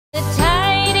The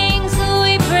tidings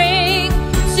we bring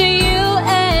to you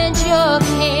and your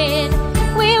kin.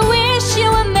 We wish you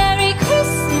a Merry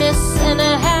Christmas and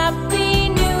a Happy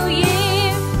New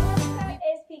Year. What's up,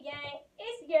 SP gang?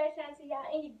 It's your girl Shanti, y'all,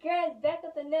 and your girl's back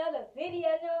with another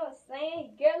video. You know what I'm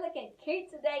saying? Your girl looking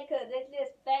cute today, cause it's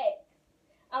just facts.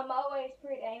 I'm always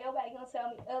pretty. Ain't nobody gonna tell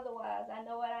me otherwise. I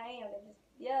know what I am.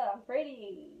 Yeah, I'm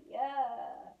pretty.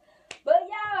 Yeah. But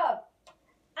y'all,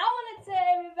 I want to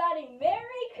tell everybody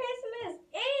Merry Christmas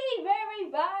Eve,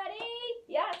 everybody.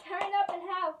 Y'all turn up and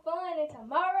have fun. And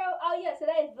tomorrow, oh yeah,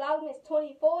 today's VlogMas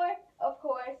 24, of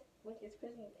course, which is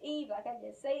Christmas Eve, like I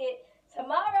just said.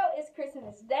 Tomorrow is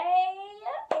Christmas Day.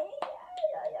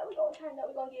 Yeah, we gonna turn up.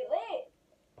 We gonna get lit.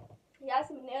 Y'all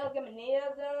see my nails, got my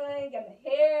nails done, got my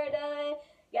hair done,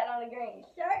 got on the green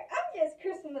shirt. I'm just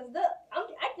Christmased up.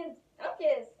 I'm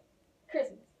just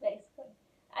Christmas, basically.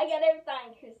 I got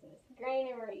everything Christmas, green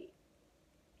and red.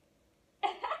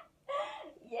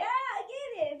 Yeah,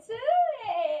 get into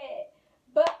it.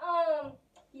 But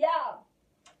y'all,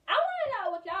 I wanna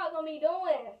know what y'all gonna be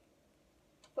doing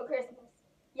for Christmas.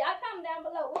 Y'all comment down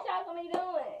below. What y'all gonna be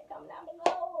doing? Comment down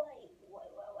below.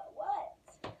 Like what?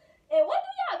 And what do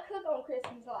y'all cook on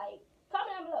Christmas? Like, comment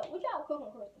down below. What y'all cook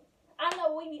on Christmas? I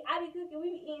know I be cooking. We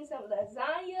be eating some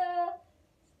lasagna,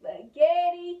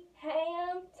 spaghetti,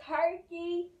 ham,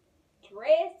 turkey,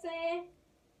 dressing,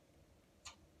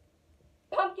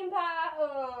 pumpkin pie.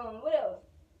 What else?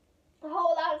 A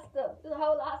whole lot of stuff. There's a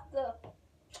whole lot of stuff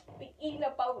be eating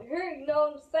up over here. You know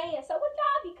what I'm saying? So what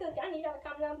y'all be cooking? I need y'all to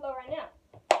comment down below right now.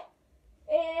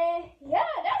 And yeah,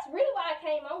 that's really why I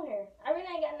came on here. I really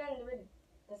ain't got nothing to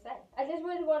say. I just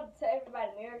really wanted to tell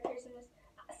everybody Merry Christmas.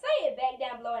 Say it back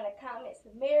down below in the comments.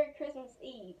 Merry Christmas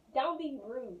Eve. Don't be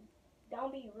rude.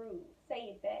 Don't be rude.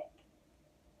 Say it back.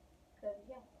 Cause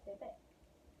yeah, say it back.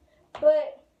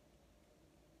 But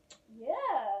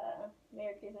yeah,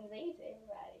 Merry Christmas Eve to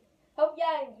everybody. Hope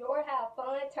y'all enjoy, have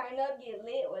fun, turn up, get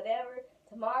lit, whatever.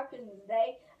 Tomorrow, Christmas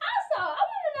Day. Also, I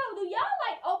want to know, do y'all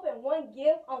like open one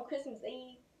gift on Christmas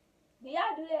Eve? Do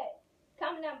y'all do that?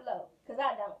 Comment down below. Cause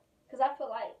I don't. Cause I just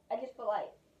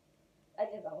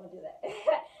don't want to do that.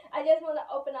 I just want to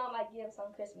open all my gifts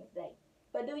on Christmas Day.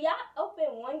 But do y'all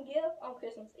open one gift on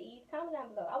Christmas Eve? Comment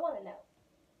down below. I want to know.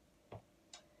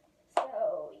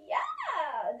 So,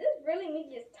 yeah. This really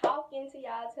me just talking to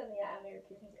y'all, telling y'all Merry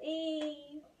Christmas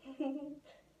Eve.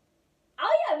 Oh,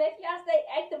 yeah. Make sure y'all stay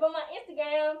active on my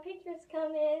Instagram. Pictures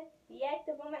coming. Be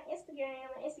active on my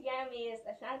Instagram. My Instagram is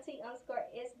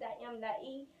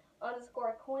Ashanti_s.m.e_queen.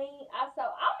 Also,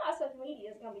 all my social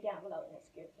media is going to be down below in the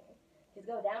description. Just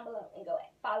go down below and go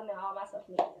follow me on all my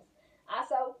social medias.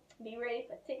 Also, be ready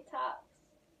for TikToks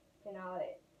and all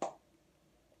that.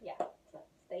 Yeah, so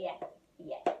stay active.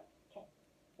 Be active. Okay?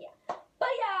 Yeah.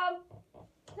 But y'all,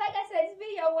 like I said, this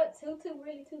video wasn't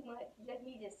really too much. Just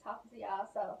me just talking to y'all.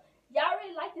 So, y'all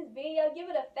really like this video, give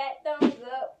it a fat thumbs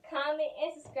up, comment,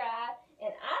 and subscribe.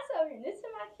 And also, if you're new to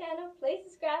my channel, please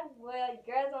subscribe as well. Your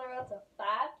girl's on the road to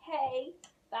 5K.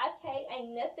 5K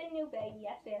ain't nothing new, baby.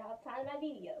 I say it all the time in my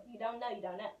video. If you don't know, you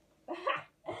don't know.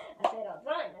 I say it all the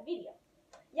time in my video.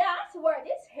 Yeah, I swear,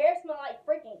 this hair smells like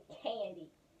freaking candy.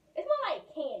 It smells like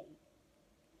candy.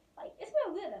 Like, it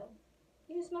smells good, though.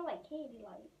 You just smell like candy.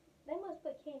 Like, they must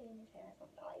put candy in this hair or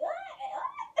something. Like,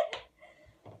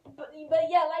 but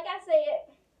yeah, like I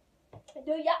said,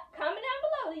 do y'all, comment down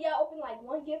below. Do y'all open, like,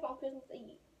 one gift on Christmas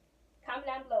Eve? Comment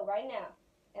down below right now.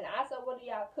 And also, what do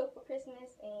y'all cook for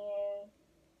Christmas? And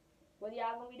what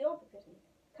y'all gonna be doing for Christmas?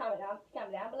 Comment down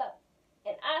below.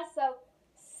 And also,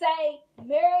 say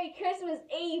Merry Christmas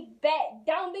Eve back.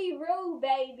 Don't be rude,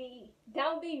 baby.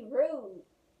 Don't be rude.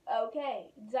 Okay?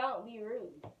 Don't be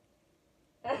rude.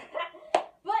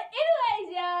 But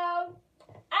anyways, y'all,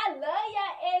 I love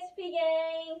y'all, SP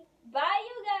gang. Bye,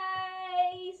 you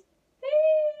guys.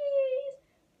 Peace.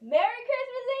 Merry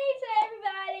Christmas Eve to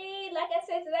everybody. Like I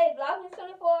said, today, VlogMas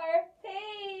 24.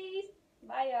 Peace.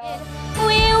 Bye, y'all.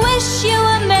 We wish you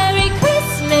a